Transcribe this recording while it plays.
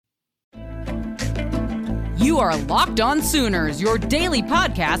You are Locked On Sooners, your daily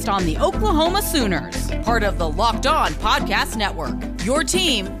podcast on the Oklahoma Sooners. Part of the Locked On Podcast Network, your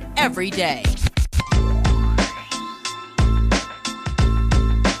team every day.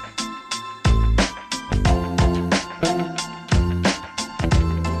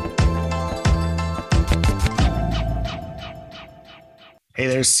 Hey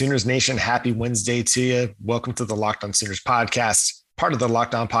there, Sooners Nation. Happy Wednesday to you. Welcome to the Locked On Sooners podcast, part of the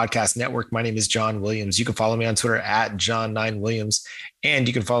Locked On Podcast Network. My name is John Williams. You can follow me on Twitter at John9Williams, and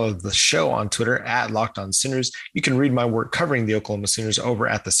you can follow the show on Twitter at Locked On Sooners. You can read my work covering the Oklahoma Sooners over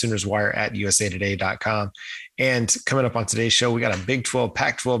at the Sooners Wire at usatoday.com. And coming up on today's show, we got a Big 12,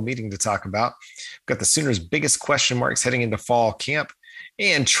 Pac-12 meeting to talk about. We've got the Sooners' biggest question marks heading into fall camp,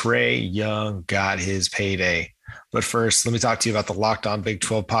 and Trae Young got his payday. But first, let me talk to you about the Locked On Big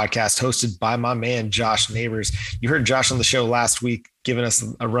 12 podcast hosted by my man, Josh Neighbors. You heard Josh on the show last week, giving us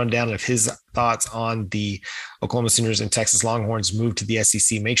a rundown of his thoughts on the Oklahoma Sooners and Texas Longhorns move to the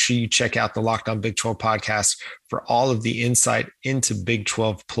SEC. Make sure you check out the Locked On Big 12 podcast for all of the insight into Big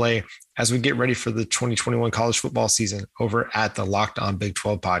 12 play as we get ready for the 2021 college football season over at the Locked On Big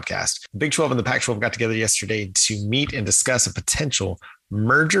 12 podcast. Big 12 and the Pac-12 got together yesterday to meet and discuss a potential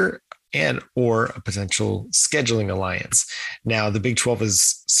merger and or a potential scheduling alliance. Now, the Big 12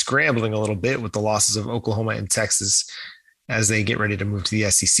 is scrambling a little bit with the losses of Oklahoma and Texas as they get ready to move to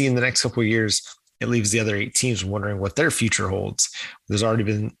the SEC in the next couple of years. It leaves the other 8 teams wondering what their future holds. There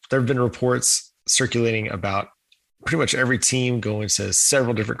have been reports circulating about pretty much every team going to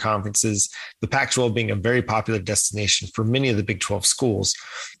several different conferences, the Pac-12 being a very popular destination for many of the Big 12 schools.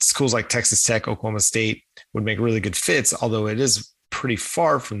 Schools like Texas Tech, Oklahoma State would make really good fits, although it is pretty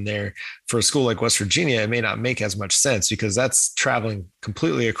far from there. For a school like West Virginia, it may not make as much sense because that's traveling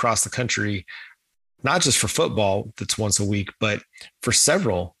completely across the country, not just for football that's once a week, but for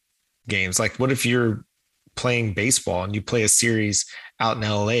several games. Like, what if you're playing baseball and you play a series out in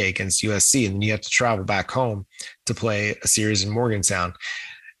LA against USC and then you have to travel back home to play a series in Morgantown?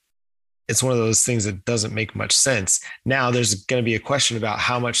 It's one of those things that doesn't make much sense. Now there's going to be a question about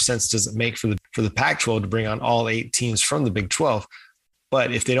how much sense does it make for the Pac-12 to bring on all 8 teams from the Big 12.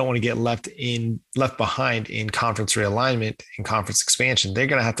 But if they don't want to get left behind in conference realignment and conference expansion, they're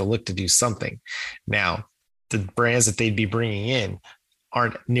going to have to look to do something. Now, the brands that they'd be bringing in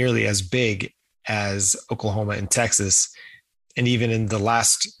aren't nearly as big as Oklahoma and Texas. And even in the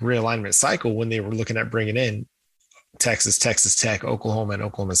last realignment cycle, when they were looking at bringing in Texas, Texas Tech, Oklahoma, and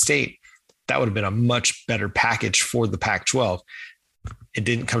Oklahoma State, that would have been a much better package for the Pac-12. It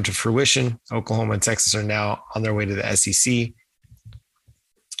didn't come to fruition. Oklahoma and Texas are now on their way to the SEC.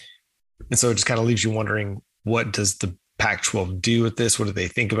 And so it just kind of leaves you wondering, what does the Pac-12 do with this? What do they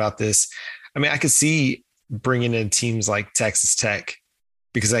think about this? I mean, I could see bringing in teams like Texas Tech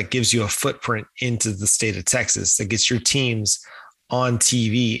because that gives you a footprint into the state of Texas that gets your teams on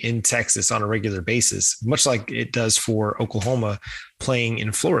TV in Texas on a regular basis, much like it does for Oklahoma playing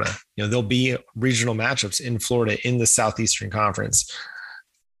in Florida. You know, there'll be regional matchups in Florida in the Southeastern Conference,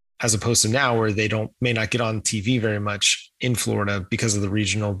 as opposed to now where they may not get on TV very much in Florida because of the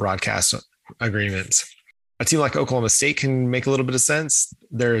regional broadcast agreements. A team like Oklahoma State can make a little bit of sense.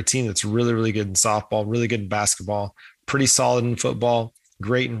 They're a team that's really, really good in softball, really good in basketball, pretty solid in football,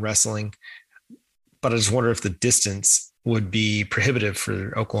 great in wrestling. But I just wonder if the distance would be prohibitive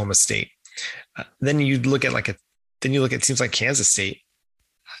for Oklahoma State. Then you look at teams like Kansas State.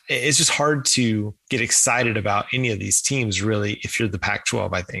 It's just hard to get excited about any of these teams, really, if you're the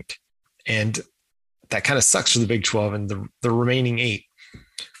Pac-12, I think. And that kind of sucks for the Big 12 and the remaining 8.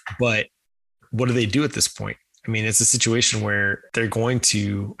 But what do they do at this point? I mean, it's a situation where they're going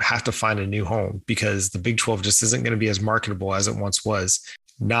to have to find a new home because the Big 12 just isn't going to be as marketable as it once was.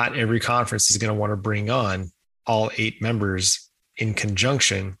 Not every conference is going to want to bring on all 8 members in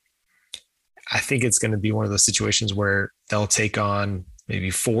conjunction. I think it's going to be one of those situations where they'll take on maybe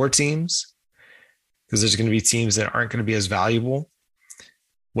 4 teams because there's going to be teams that aren't going to be as valuable.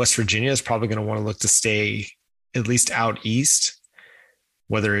 West Virginia is probably going to want to look to stay at least out east,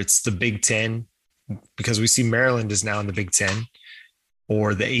 whether it's the Big 10, because we see Maryland is now in the Big 10,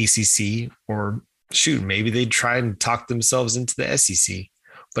 or the ACC, or maybe they'd try and talk themselves into the SEC.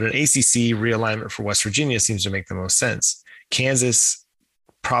 But an ACC realignment for West Virginia seems to make the most sense. Kansas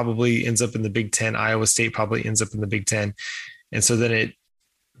probably ends up in the Big 10. Iowa State probably ends up in the Big 10. And so then it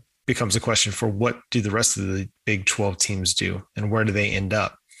becomes a question for what do the rest of the Big 12 teams do and where do they end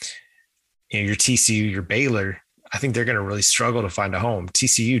up? You know, your TCU, your Baylor, I think they're going to really struggle to find a home.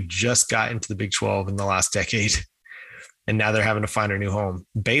 TCU just got into the Big 12 in the last decade, and now they're having to find a new home.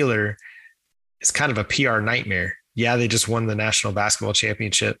 Baylor is kind of a PR nightmare. Yeah, they just won the national basketball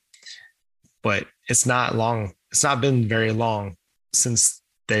championship, but it's not long. It's not been very long since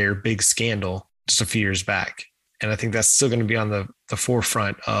their big scandal just a few years back. And I think that's still going to be on the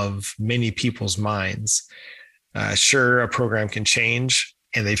forefront of many people's minds. Sure, a program can change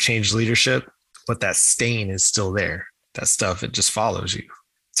and they've changed leadership, but that stain is still there. That stuff, it just follows you.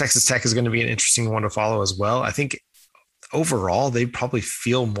 Texas Tech is going to be an interesting one to follow as well. I think overall, they probably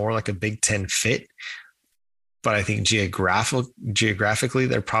feel more like a Big Ten fit, but I think geographically,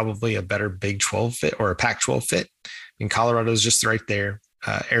 they're probably a better Big 12 fit or a Pac-12 fit. I mean, Colorado is just right there.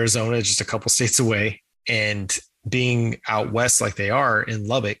 Arizona is just a couple states away, and being out west like they are in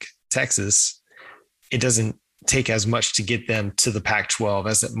Lubbock, Texas, it doesn't take as much to get them to the Pac-12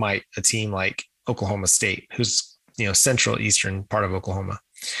 as it might a team like Oklahoma State, who's central eastern part of Oklahoma.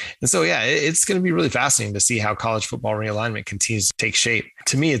 And so, yeah, it's going to be really fascinating to see how college football realignment continues to take shape.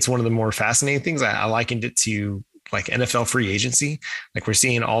 To me, it's one of the more fascinating things. I likened it to like NFL free agency. Like we're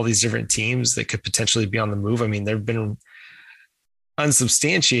seeing all these different teams that could potentially be on the move. I mean, there've been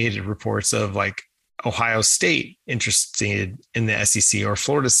unsubstantiated reports of like Ohio State interested in the SEC, or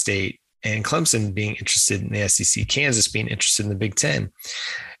Florida State and Clemson being interested in the SEC, Kansas being interested in the Big Ten.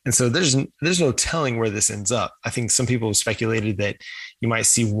 And so there's no telling where this ends up. I think some people have speculated that you might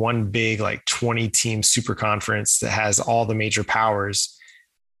see one big like 20 team super conference that has all the major powers,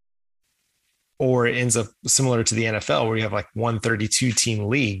 or it ends up similar to the NFL where you have like 132 team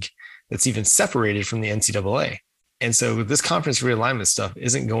league that's even separated from the NCAA. And so this conference realignment stuff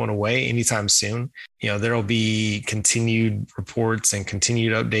isn't going away anytime soon. There'll be continued reports and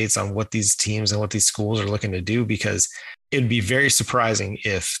continued updates on what these teams and what these schools are looking to do, because it'd be very surprising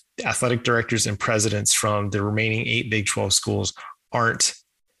if athletic directors and presidents from the remaining 8 Big 12 schools aren't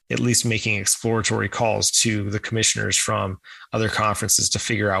at least making exploratory calls to the commissioners from other conferences to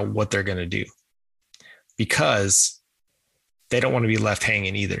figure out what they're going to do, because they don't want to be left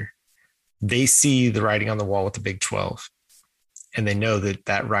hanging either. They see the writing on the wall with the Big 12, and they know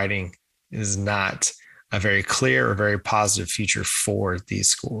that writing is not a very clear or very positive future for these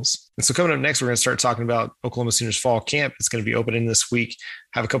schools. And so coming up next, we're going to start talking about Oklahoma Sooners fall camp. It's going to be opening this week.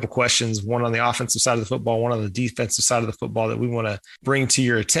 Have a couple questions, one on the offensive side of the football, one on the defensive side of the football that we want to bring to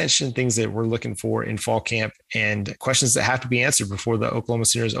your attention, things that we're looking for in fall camp, and questions that have to be answered before the Oklahoma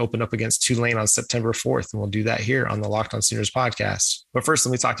Sooners open up against Tulane on September 4th. And we'll do that here on the Locked On Sooners podcast. But first,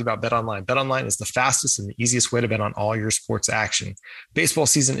 let me talk to you about BetOnline. BetOnline is the fastest and the easiest way to bet on all your sports action. Baseball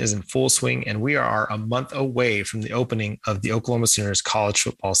season is in full swing, and we are a month away from the opening of the Oklahoma Sooners college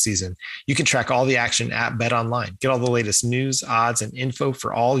football season. You can track all the action at BetOnline. Get all the latest news, odds, and info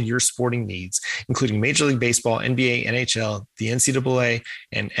for all your sporting needs, including Major League Baseball, NBA, NHL, the NCAA,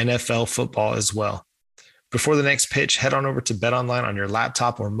 and NFL football as well. Before the next pitch, head on over to BetOnline on your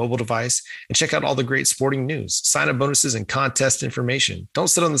laptop or mobile device and check out all the great sporting news, sign-up bonuses, and contest information. Don't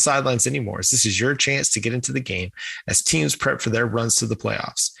sit on the sidelines anymore, as this is your chance to get into the game as teams prep for their runs to the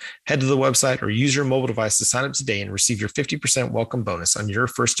playoffs. Head to the website or use your mobile device to sign up today and receive your 50% welcome bonus on your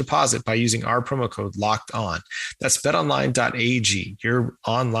first deposit by using our promo code LOCKEDON. That's betonline.ag, your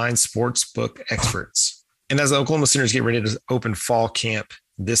online sportsbook experts. And as the Oklahoma Sooners get ready to open fall camp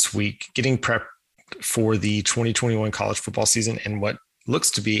this week, getting prepped for the 2021 college football season and what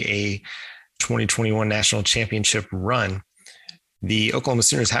looks to be a 2021 national championship run, the Oklahoma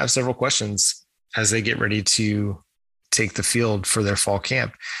Sooners have several questions as they get ready to take the field for their fall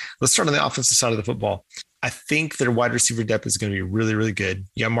camp. Let's start on the offensive side of the football. I think their wide receiver depth is going to be really, really good.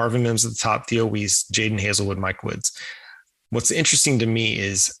 You got Marvin Mims at the top, Theo Weiss, Jaden Hazelwood, Mike Woods. What's interesting to me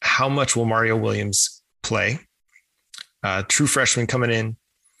is how much will Mario Williams play? True freshman coming in.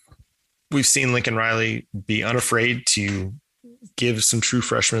 We've seen Lincoln Riley be unafraid to give some true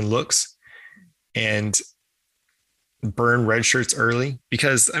freshman looks and burn red shirts early,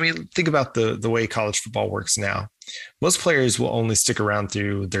 because, I mean, think about the way college football works now. Most players will only stick around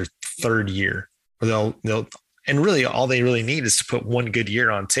through their third year, or and really all they really need is to put one good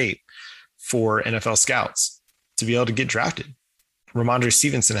year on tape for NFL scouts to be able to get drafted. Ramondre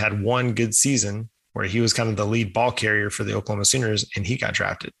Stevenson had one good season where he was kind of the lead ball carrier for the Oklahoma Sooners, and he got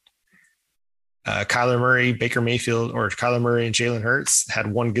drafted. Kyler Murray, Baker Mayfield, or Kyler Murray and Jalen Hurts had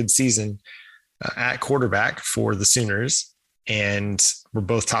one good season at quarterback for the Sooners, and were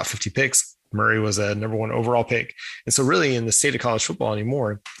both top 50 picks. Murray was a number 1 overall pick. And so really in the state of college football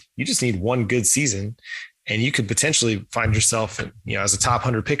anymore, you just need one good season and you could potentially find yourself, as a top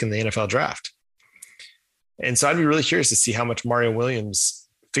 100 pick in the NFL draft. And so I'd be really curious to see how much Mario Williams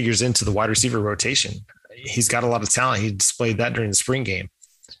figures into the wide receiver rotation. He's got a lot of talent. He displayed that during the spring game.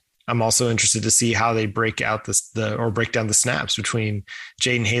 I'm also interested to see how they break out break down the snaps between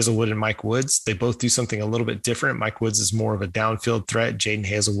Jaden Hazelwood and Mike Woods. They both do something a little bit different. Mike Woods is more of a downfield threat. Jaden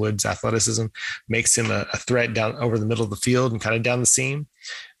Hazelwood's athleticism makes him a threat down over the middle of the field and kind of down the seam.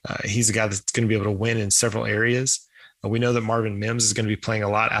 He's a guy that's going to be able to win in several areas. We know that Marvin Mims is going to be playing a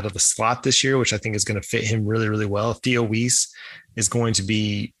lot out of the slot this year, which I think is going to fit him really, really well. Theo Weiss is going to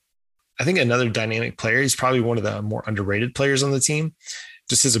be, I think, another dynamic player. He's probably one of the more underrated players on the team.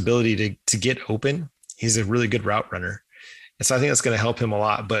 Just his ability to get open. He's a really good route runner. And so I think that's going to help him a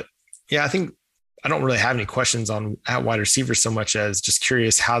lot. But yeah, I don't really have any questions on at wide receiver so much as just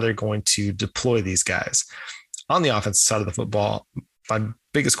curious how they're going to deploy these guys. On the offensive side of the football, my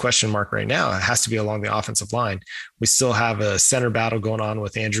biggest question mark right now has to be along the offensive line. We still have a center battle going on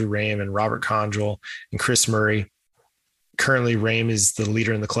with Andrew Raym and Robert Condrell and Chris Murray. Currently, Raym is the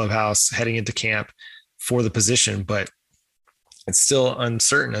leader in the clubhouse heading into camp for the position, but it's still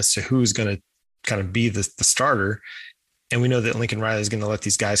uncertain as to who's going to kind of be the starter. And we know that Lincoln Riley is going to let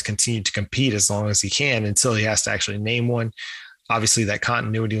these guys continue to compete as long as he can until he has to actually name one. Obviously, that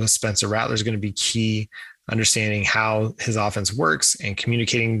continuity with Spencer Rattler is going to be key, understanding how his offense works and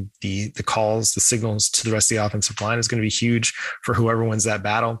communicating the calls, the signals to the rest of the offensive line is going to be huge for whoever wins that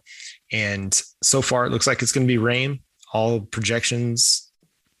battle. And so far, it looks like it's going to be Raym. All projections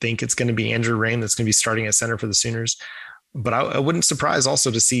think it's going to be Andrew Raym that's going to be starting at center for the Sooners. But I wouldn't surprise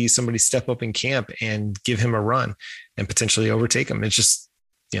also to see somebody step up in camp and give him a run and potentially overtake him. It's just,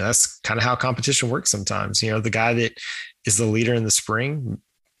 that's kind of how competition works sometimes. The guy that is the leader in the spring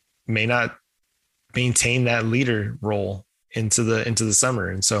may not maintain that leader role into the summer.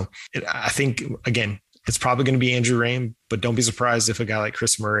 And so I think, again, it's probably going to be Andrew Raym, but don't be surprised if a guy like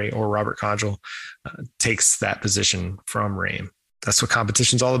Chris Murray or Robert Condrell takes that position from Raym. That's what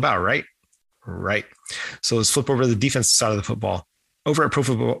competition's all about, right? Right. So let's flip over to the defensive side of the football. Over at Pro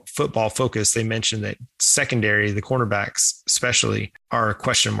Football Focus, they mentioned that secondary, the cornerbacks especially, are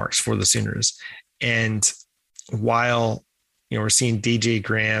question marks for the Sooners. And while we're seeing DJ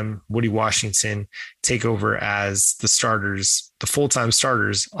Graham, Woody Washington take over as the starters, the full-time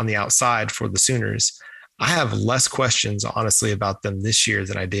starters on the outside for the Sooners, I have less questions, honestly, about them this year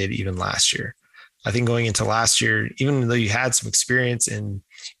than I did even last year. I think going into last year, even though you had some experience in,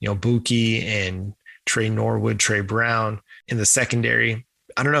 Buki and Trey Norwood, Trey Brown in the secondary,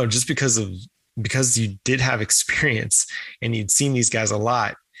 I don't know, just because you did have experience and you'd seen these guys a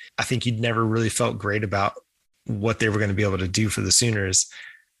lot, I think you'd never really felt great about what they were going to be able to do for the Sooners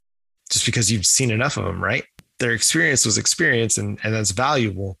just because you've seen enough of them, right? Their experience was experience and that's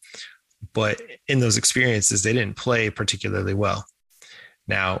valuable, but in those experiences, they didn't play particularly well.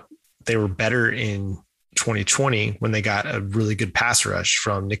 Now, they were better in 2020 when they got a really good pass rush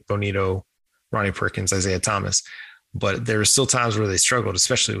from Nick Bonito, Ronnie Perkins, Isaiah Thomas. But there were still times where they struggled,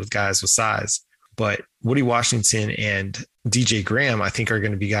 especially with guys with size. But Woody Washington and DJ Graham, I think, are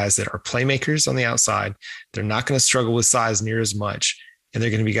going to be guys that are playmakers on the outside. They're not going to struggle with size near as much. And they're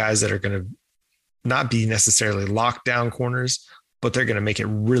going to be guys that are going to not be necessarily lockdown corners, but they're going to make it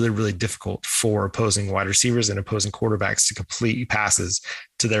really, really difficult for opposing wide receivers and opposing quarterbacks to complete passes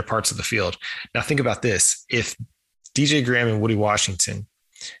to their parts of the field. Now, think about this. If DJ Graham and Woody Washington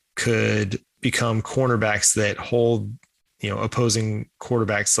could become cornerbacks that hold, opposing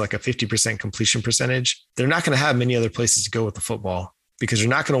quarterbacks to like a 50% completion percentage, they're not going to have many other places to go with the football because you're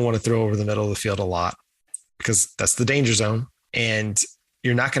not going to want to throw over the middle of the field a lot because that's the danger zone. And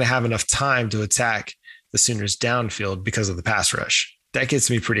you're not going to have enough time to attack the Sooners downfield because of the pass rush. That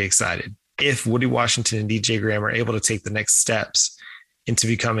gets me pretty excited. If Woody Washington and DJ Graham are able to take the next steps into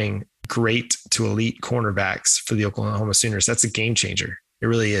becoming great to elite cornerbacks for the Oklahoma Sooners, that's a game changer. It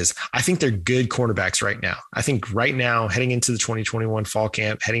really is. I think they're good cornerbacks right now. I think right now, heading into the 2021 fall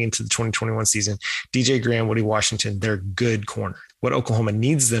camp, heading into the 2021 season, DJ Graham, Woody Washington, they're good corners. What Oklahoma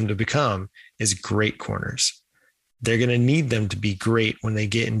needs them to become is great corners. They're going to need them to be great when they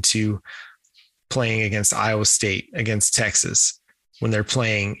get into playing against Iowa State, against Texas, when they're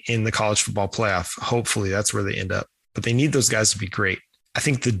playing in the college football playoff. Hopefully that's where they end up, but they need those guys to be great. I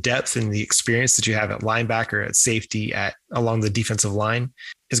think the depth and the experience that you have at linebacker, at safety, along the defensive line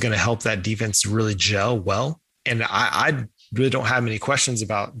is going to help that defense really gel well. And I really don't have many questions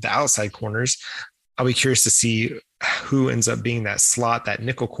about the outside corners. I'll be curious to see who ends up being that slot, that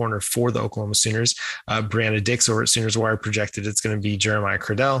nickel corner for the Oklahoma Sooners. Brianna Dix over at Sooners Wire projected it's going to be Jeremiah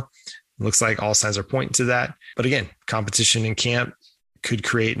Cradell. Looks like all signs are pointing to that. But again, competition in camp could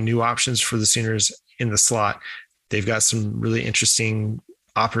create new options for the Sooners in the slot. They've got some really interesting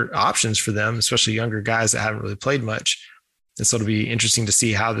options for them, especially younger guys that haven't really played much. And so it'll be interesting to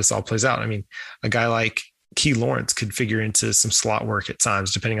see how this all plays out. I mean, a guy like Key Lawrence could figure into some slot work at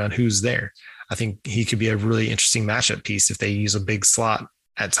times, depending on who's there. I think he could be a really interesting matchup piece if they use a big slot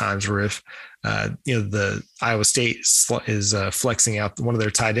at times, where if, the Iowa State is flexing out one of their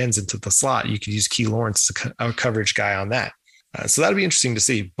tight ends into the slot, you could use Key Lawrence as a coverage guy on that. So that'll be interesting to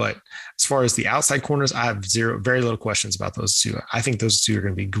see. But as far as the outside corners, I have very little questions about those two. I think those two are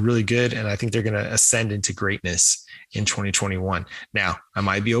going to be really good, and I think they're going to ascend into greatness in 2021. Now, I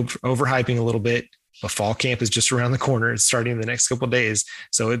might be overhyping a little bit, but fall camp is just around the corner. It's starting in the next couple of days.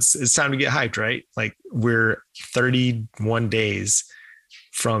 So it's time to get hyped, right? Like, we're 31 days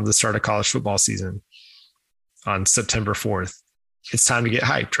from the start of college football season on September 4th. It's time to get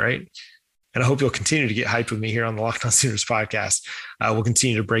hyped, right? And I hope you'll continue to get hyped with me here on the Locked On Sooners podcast. We'll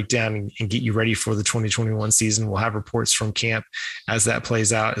continue to break down and get you ready for the 2021 season. We'll have reports from camp as that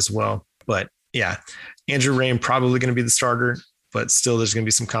plays out as well. But yeah, Andrew Raym probably going to be the starter, but still there's going to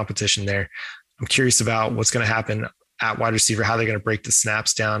be some competition there. I'm curious about what's going to happen at wide receiver, how they're going to break the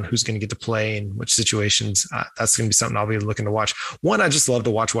snaps down, who's going to get to play in which situations. That's going to be something I'll be looking to watch. One, I just love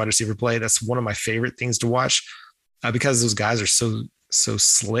to watch wide receiver play. That's one of my favorite things to watch because those guys are so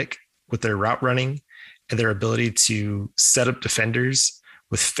slick with their route running and their ability to set up defenders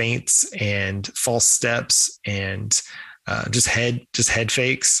with feints and false steps and just head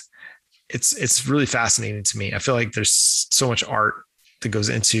fakes. It's really fascinating to me. I feel like there's so much art that goes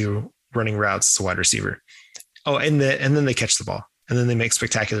into running routes as a wide receiver. Oh, and then they catch the ball, and then they make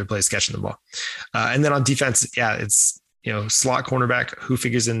spectacular plays catching the ball. And then on defense, yeah, it's, slot cornerback, who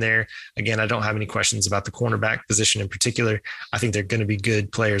figures in there. Again, I don't have any questions about the cornerback position in particular. I think they're going to be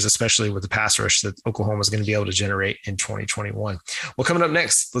good players, especially with the pass rush that Oklahoma is going to be able to generate in 2021. Well, coming up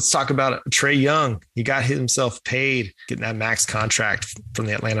next, let's talk about Trae Young. He got himself paid, getting that max contract from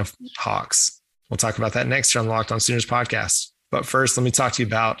the Atlanta Hawks. We'll talk about that next here on the Locked On Sooners podcast. But first, let me talk to you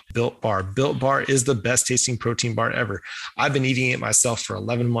about Built Bar. Built Bar is the best tasting protein bar ever. I've been eating it myself for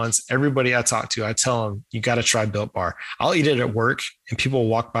 11 months. Everybody I talk to, I tell them, you got to try Built Bar. I'll eat it at work and people will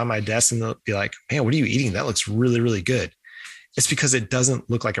walk by my desk and they'll be like, man, what are you eating? That looks really, really good. It's because it doesn't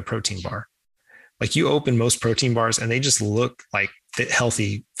look like a protein bar. Like, you open most protein bars and they just look like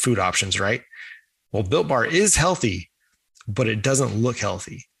healthy food options, right? Well, Built Bar is healthy, but it doesn't look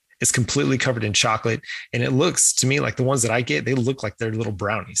healthy. It's completely covered in chocolate. And it looks to me like the ones that I get, they look like they're little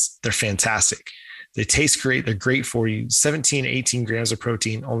brownies. They're fantastic. They taste great. They're great for you. 17, 18 grams of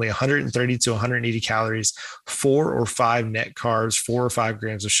protein, only 130 to 180 calories, 4 or 5 net carbs, 4 or 5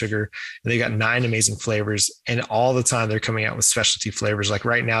 grams of sugar. And they got 9 amazing flavors. And all the time they're coming out with specialty flavors. Like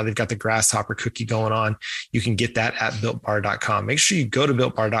right now, they've got the grasshopper cookie going on. You can get that at builtbar.com. Make sure you go to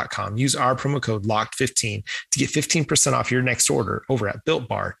builtbar.com. Use our promo code LOCKED15 to get 15% off your next order over at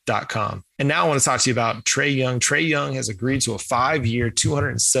builtbar.com. And now I want to talk to you about Trae Young. Trae Young has agreed to a 5-year,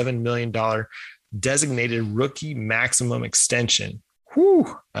 $207 million designated rookie maximum extension.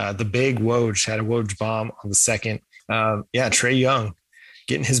 The big Woj had a Woj bomb on the second. Trae Young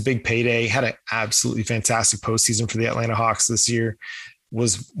getting his big payday, had an absolutely fantastic postseason for the Atlanta Hawks this year,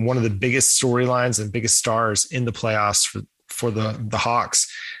 was one of the biggest storylines and biggest stars in the playoffs for the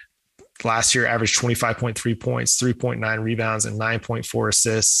Hawks. Last year averaged 25.3 points, 3.9 rebounds, and 9.4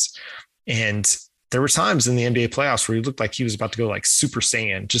 assists. And there were times in the NBA playoffs where he looked like he was about to go like Super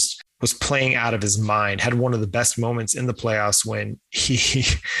Saiyan, just was playing out of his mind, had one of the best moments in the playoffs when he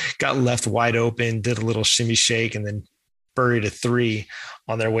got left wide open, did a little shimmy shake, and then buried a 3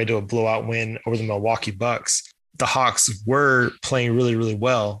 on their way to a blowout win over the Milwaukee Bucks. The Hawks were playing really, really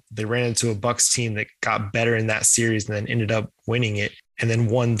well. They ran into a Bucks team that got better in that series and then ended up winning it and then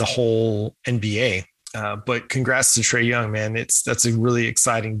won the whole NBA. But congrats to Trae Young, man. That's a really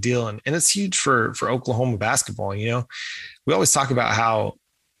exciting deal. And it's huge for Oklahoma basketball. We always talk about how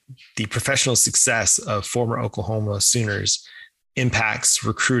the professional success of former Oklahoma Sooners impacts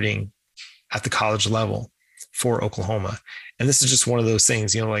recruiting at the college level for Oklahoma. And this is just one of those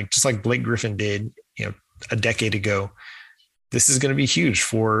things, just like Blake Griffin did, a decade ago. This is going to be huge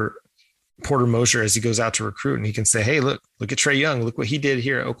for Porter Moser as he goes out to recruit, and he can say, hey, look at Trae Young. Look what he did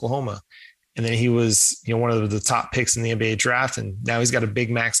here at Oklahoma. And then he was, one of the top picks in the NBA draft. And now he's got a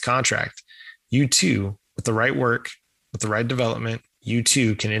big max contract. You too, with the right work, with the right development, you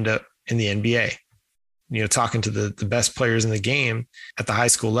too can end up in the NBA. Talking to the best players in the game at the high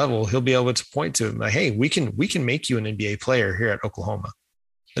school level, he'll be able to point to him like, hey, we can make you an NBA player here at Oklahoma.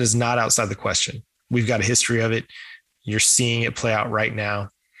 That is not outside the question. We've got a history of it. You're seeing it play out right now.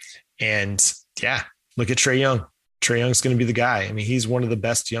 And yeah, look at Trae Young. Trae Young's going to be the guy. I mean, he's one of the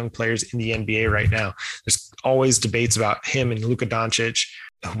best young players in the NBA right now. There's always debates about him and Luka Doncic.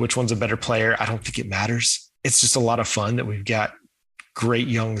 Which one's a better player? I don't think it matters. It's just a lot of fun that we've got great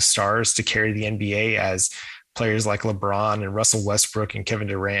young stars to carry the NBA as players like LeBron and Russell Westbrook and Kevin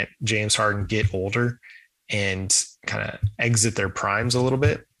Durant, James Harden get older and kind of exit their primes a little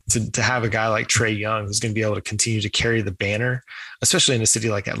bit. To have a guy like Trae Young who's going to be able to continue to carry the banner, especially in a city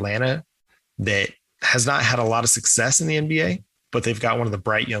like Atlanta that has not had a lot of success in the NBA, but they've got one of the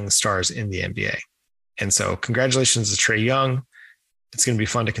bright young stars in the NBA. And so congratulations to Trae Young. It's going to be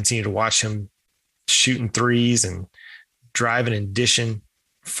fun to continue to watch him shooting threes and driving and dishing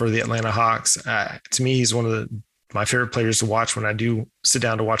for the Atlanta Hawks. To me, he's one of my favorite players to watch when I do sit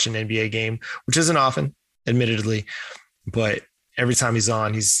down to watch an NBA game, which isn't often, admittedly, but every time he's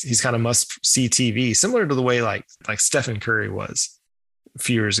on, he's kind of must see TV, similar to the way like Stephen Curry was a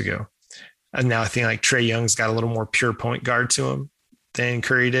few years ago. And now I think like Trae Young's got a little more pure point guard to him than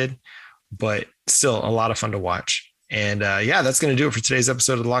Curry did, but still a lot of fun to watch. And that's going to do it for today's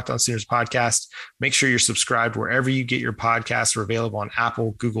episode of the Locked On Sooners podcast. Make sure you're subscribed wherever you get your podcasts. We're available on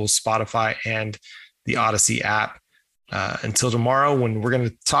Apple, Google, Spotify, and the Odyssey app. Until tomorrow, when we're going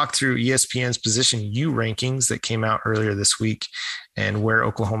to talk through ESPN's Position U rankings that came out earlier this week and where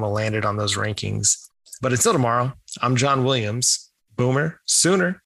Oklahoma landed on those rankings. But until tomorrow, I'm John Williams. Boomer Sooner.